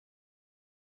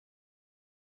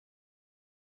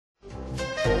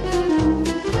Let's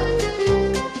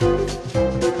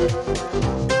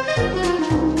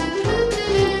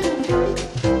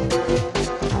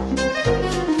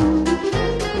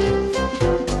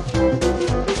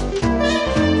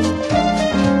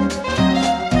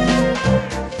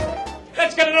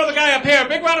get another guy up here.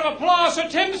 Big round of applause for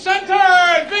Tim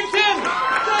Centers. Big Tim.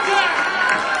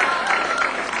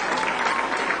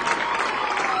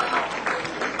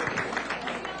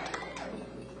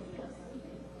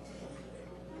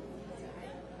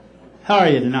 How are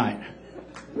you tonight?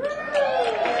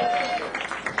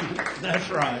 That's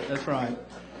right, that's right.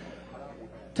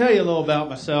 Tell you a little about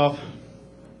myself.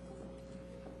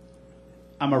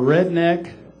 I'm a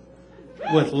redneck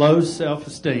with low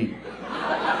self-esteem.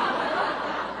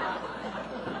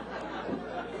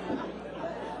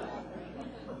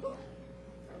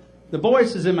 The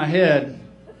voices in my head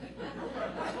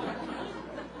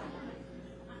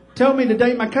tell me to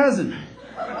date my cousin.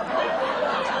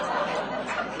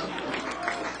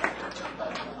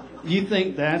 You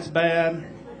think that's bad?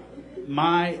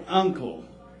 My uncle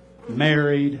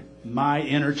married my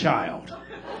inner child.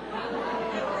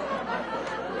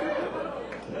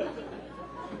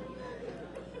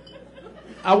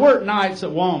 I work nights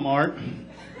at Walmart.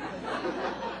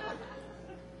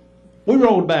 We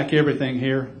rolled back everything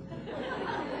here.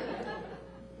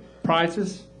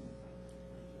 Prices,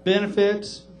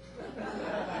 benefits,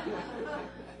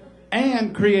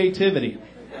 and creativity.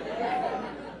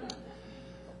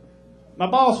 My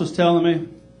boss was telling me,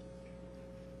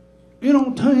 you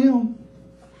know, Tim,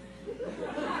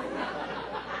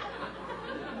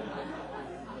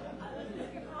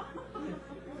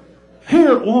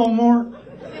 here at Walmart,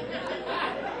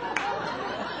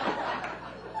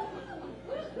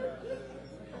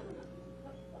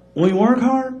 we work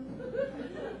hard,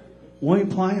 we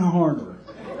play harder.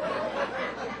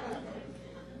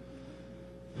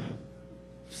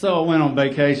 So I went on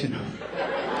vacation.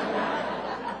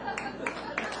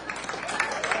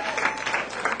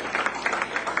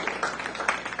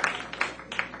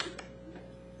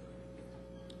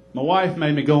 My wife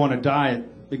made me go on a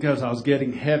diet because I was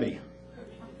getting heavy.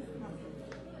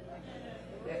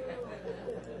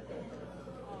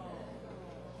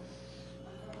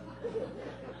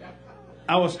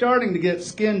 I was starting to get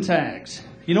skin tags.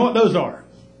 You know what those are?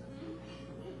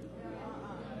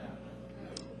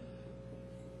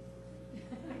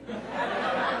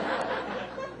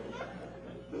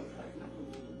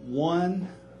 One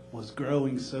was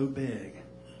growing so big,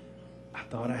 I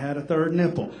thought I had a third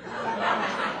nipple.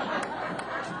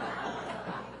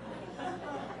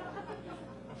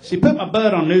 She put my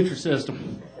butt on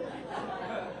Nutrisystem.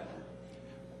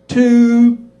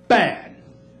 Too bad.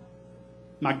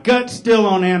 My gut's still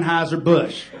on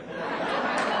Anheuser-Busch.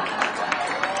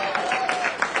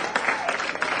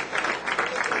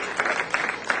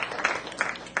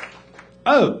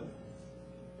 Oh,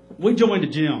 we joined a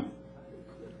gym.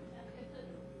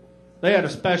 They had a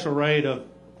special rate of,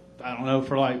 I don't know,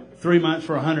 for like 3 months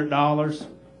for $100.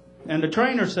 And the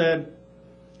trainer said,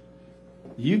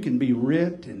 you can be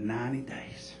ripped in 90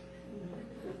 days.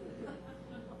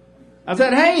 I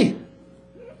said, hey,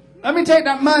 let me take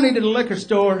that money to the liquor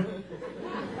store.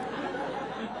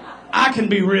 I can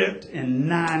be ripped in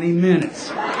 90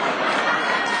 minutes.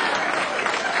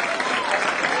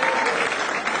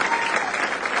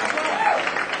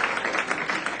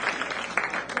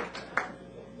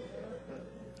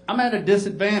 I'm at a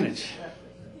disadvantage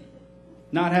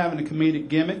not having a comedic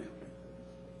gimmick.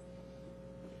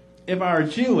 If I were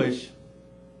Jewish,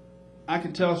 I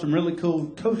could tell some really cool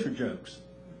kosher jokes.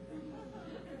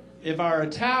 If I were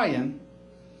Italian,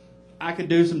 I could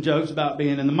do some jokes about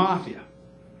being in the mafia.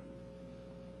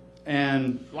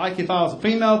 And like if I was a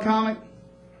female comic,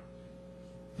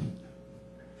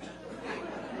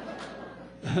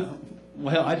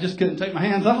 well, I just couldn't take my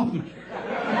hands off me.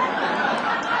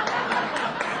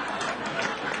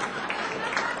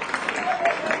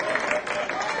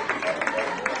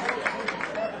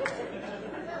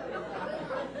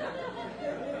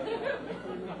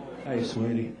 Hey,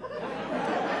 sweetie.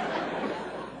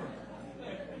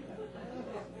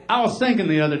 I was thinking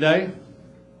the other day,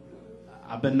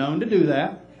 I've been known to do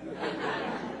that.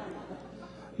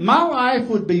 My life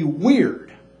would be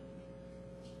weird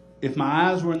if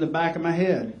my eyes were in the back of my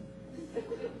head.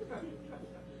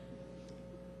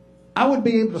 I would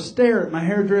be able to stare at my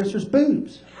hairdresser's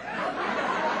boobs.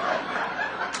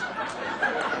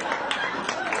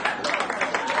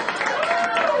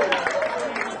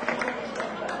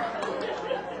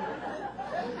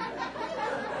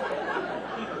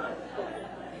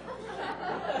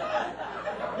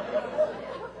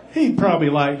 He'd probably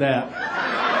like that.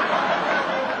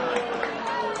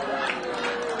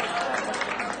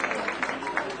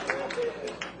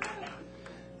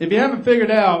 If you haven't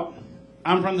figured out,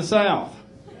 I'm from the South.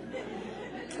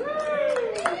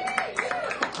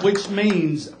 Which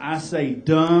means I say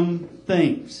dumb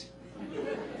things.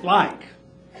 Like,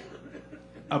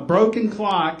 a broken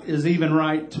clock is even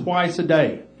right twice a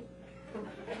day.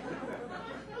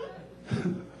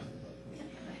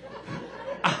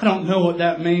 I don't know what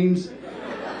that means.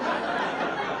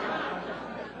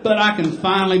 But I can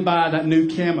finally buy that new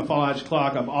camouflage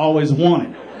clock I've always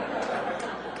wanted.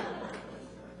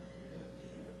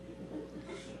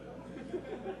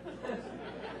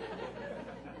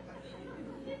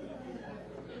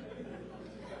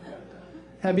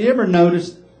 Have you ever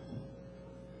noticed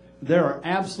there are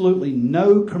absolutely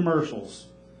no commercials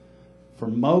for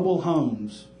mobile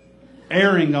homes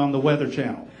airing on the Weather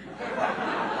Channel?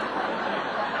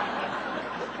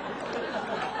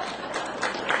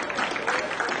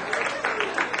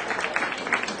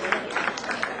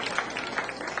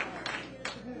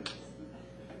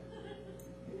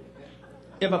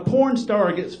 If a porn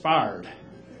star gets fired,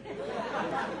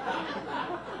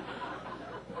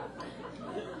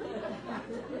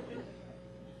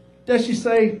 does she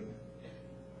say,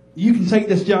 "You can take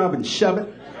this job and shove it"?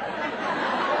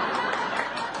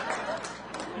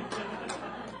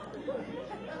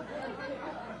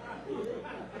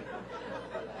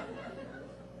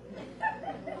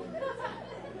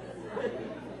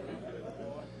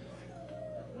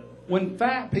 When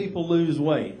fat people lose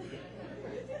weight,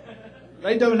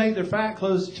 they donate their fat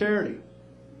clothes to charity.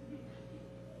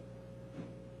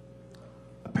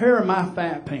 A pair of my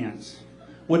fat pants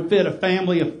would fit a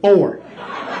family of 4.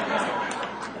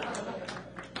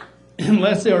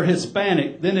 Unless they were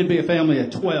Hispanic, then it'd be a family of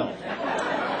 12.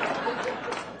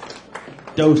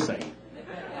 Dose.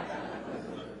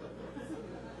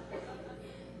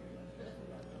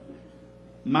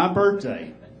 My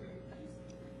birthday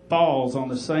falls on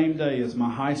the same day as my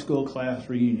high school class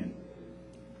reunion.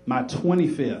 My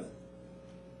 25th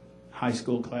high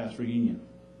school class reunion.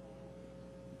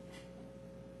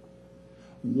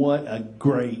 What a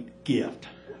great gift.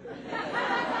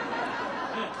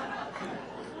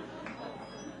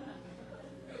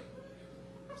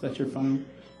 Is that your phone?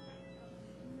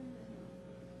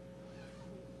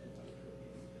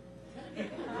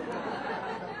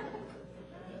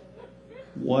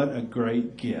 What a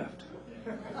great gift.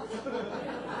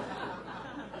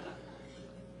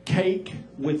 Cake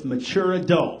with mature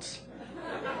adults.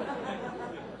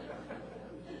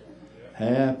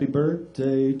 Happy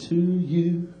birthday to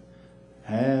you.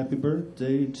 Happy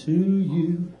birthday to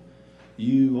you.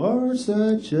 You are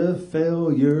such a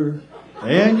failure,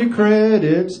 and your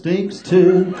credit stinks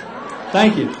too.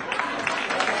 Thank you.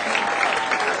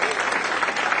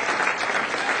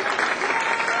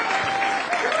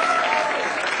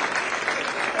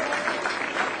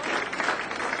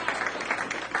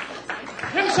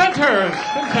 In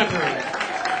centers.